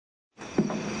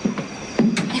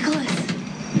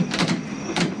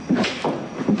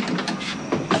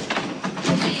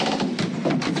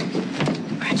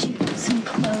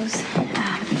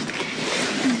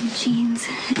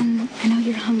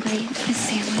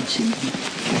kitchen.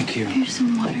 Thank you. Here's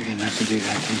some water. You didn't have to do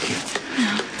that. Thank you. No,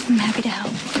 I'm happy to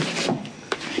help.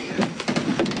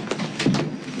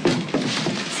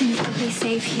 Seems pretty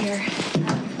safe here.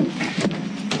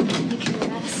 You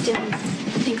can rest and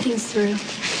think things through.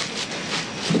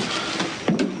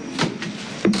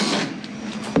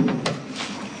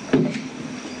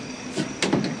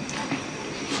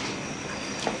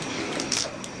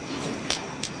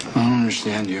 I don't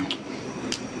understand you.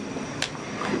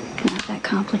 Not that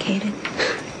complicated.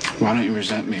 Why don't you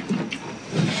resent me?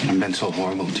 I've been so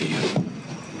horrible to you.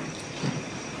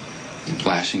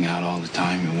 Flashing out all the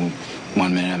time. And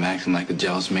one minute I'm acting like a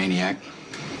jealous maniac.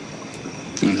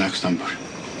 And the next I'm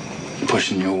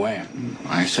pushing you away.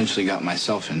 I essentially got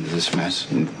myself into this mess.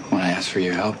 And when I asked for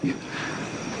your help, you,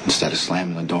 instead of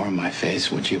slamming the door in my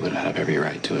face, which you would have every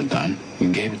right to have done,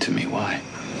 you gave it to me. Why?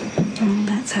 Well,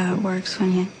 that's how it works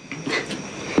when you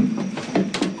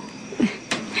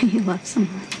love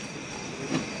someone.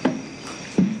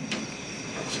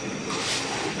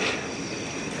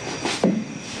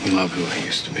 You love who I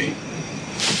used to be.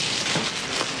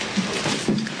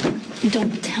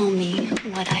 Don't tell me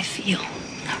what I feel,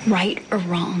 right or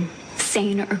wrong,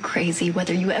 sane or crazy,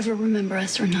 whether you ever remember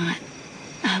us or not.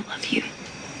 I love you,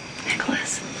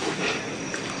 Nikolas.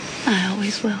 I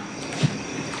always will.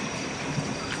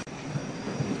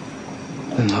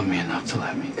 You love me enough to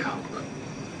let me go.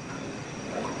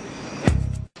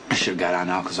 I should have got on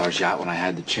Alcazar's yacht when I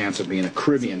had the chance of being a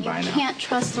Caribbean by now. You can't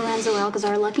trust Lorenzo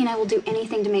Alcazar. Lucky and I will do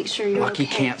anything to make sure you're Lucky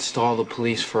okay. can't stall the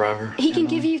police forever. He can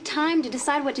give you time to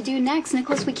decide what to do next,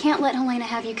 Nikolas. We can't let Helena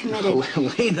have you committed.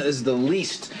 Helena is the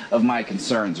least of my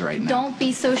concerns right now. Don't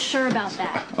be so sure about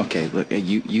that. Okay, look,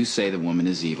 you say the woman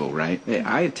is evil, right?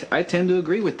 I tend to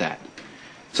agree with that.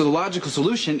 So the logical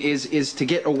solution is to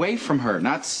get away from her,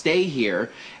 not stay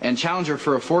here and challenge her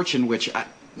for a fortune which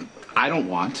I don't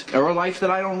want, or a life that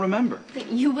I don't remember.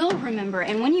 But you will remember,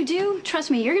 and when you do,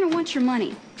 trust me, you're going to want your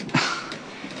money.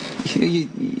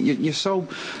 You're so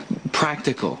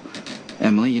practical,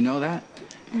 Emily, you know that?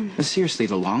 But seriously,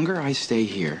 the longer I stay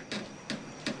here,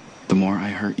 the more I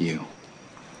hurt you,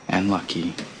 and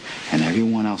Lucky, and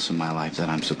everyone else in my life that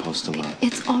I'm supposed to love.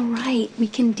 It's all right. We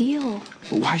can deal.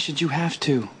 But why should you have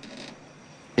to?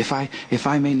 If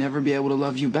I may never be able to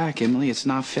love you back, Emily, it's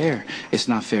not fair. It's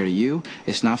not fair to you.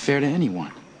 It's not fair to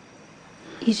anyone.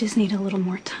 You just need a little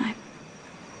more time.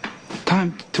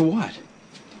 Time to what?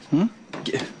 Huh?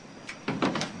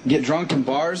 Get drunk in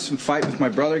bars and fight with my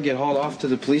brother, get hauled off to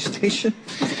the police station?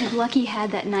 If Lucky had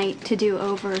that night to do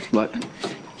over... But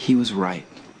he was right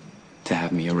to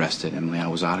have me arrested, Emily. I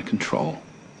was out of control.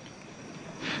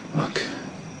 Look,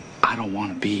 I don't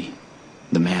want to be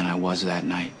the man I was that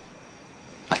night,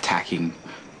 attacking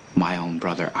my own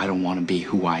brother. I don't want to be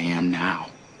who I am now.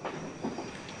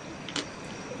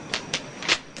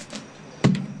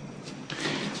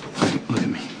 Look at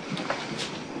me.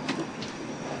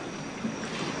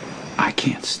 I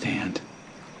can't stand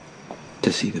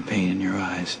to see the pain in your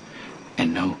eyes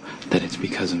and know that it's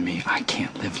because of me. I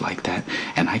can't live like that,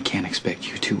 and I can't expect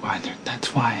you to either.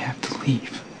 That's why I have to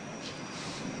leave.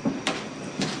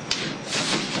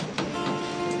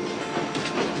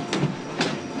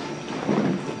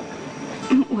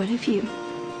 What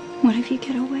if you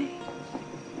get away?